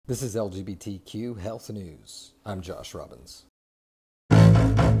This is LGBTQ Health News. I'm Josh Robbins.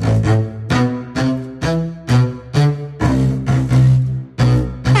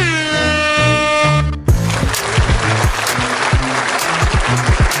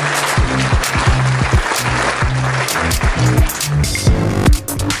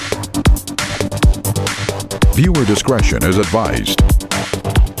 Viewer discretion is advised.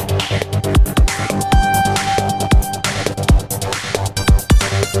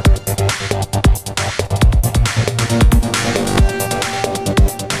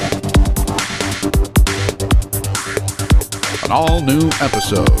 An all-new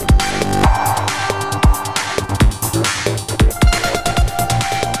episode.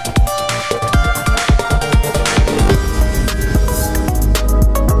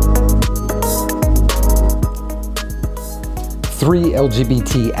 Three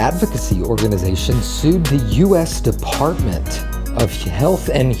LGBT advocacy organizations sued the U.S. Department of Health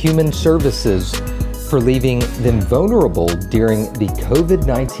and Human Services for leaving them vulnerable during the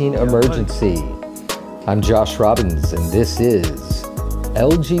COVID-19 emergency. I'm Josh Robbins, and this is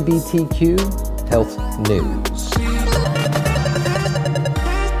LGBTQ Health News.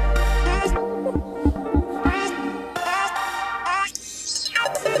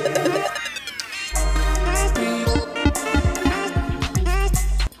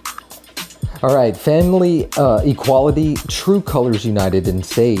 All right, Family Equality, True Colors United, and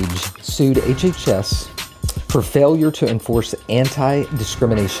SAGE sued HHS for failure to enforce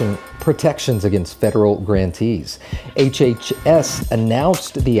anti-discrimination protections against federal grantees. HHS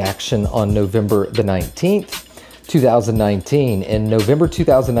announced the action on November the 19th, 2019. In November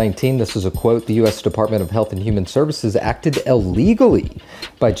 2019, this is a quote, the U.S. Department of Health and Human Services acted illegally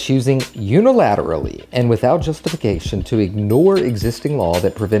by choosing unilaterally and without justification to ignore existing law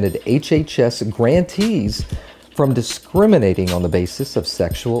that prevented HHS grantees from discriminating on the basis of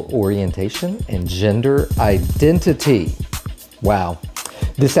sexual orientation and gender identity. Wow.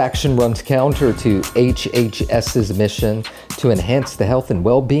 This action runs counter to HHS's mission to enhance the health and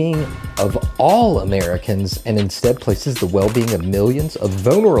well-being of all Americans and instead places the well-being of millions of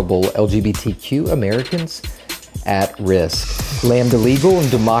vulnerable LGBTQ Americans at risk. Lambda Legal and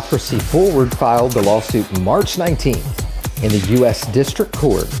Democracy Forward filed the lawsuit March 19th in the U.S. District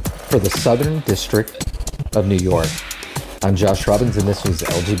Court for the Southern District of New York. I'm Josh Robbins, and this was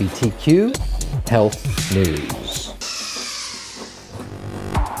LGBTQ Health News.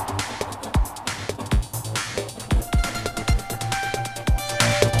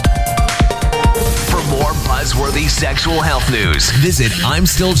 For more buzzworthy sexual health news, visit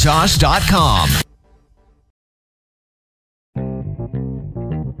I'mStillJosh.com.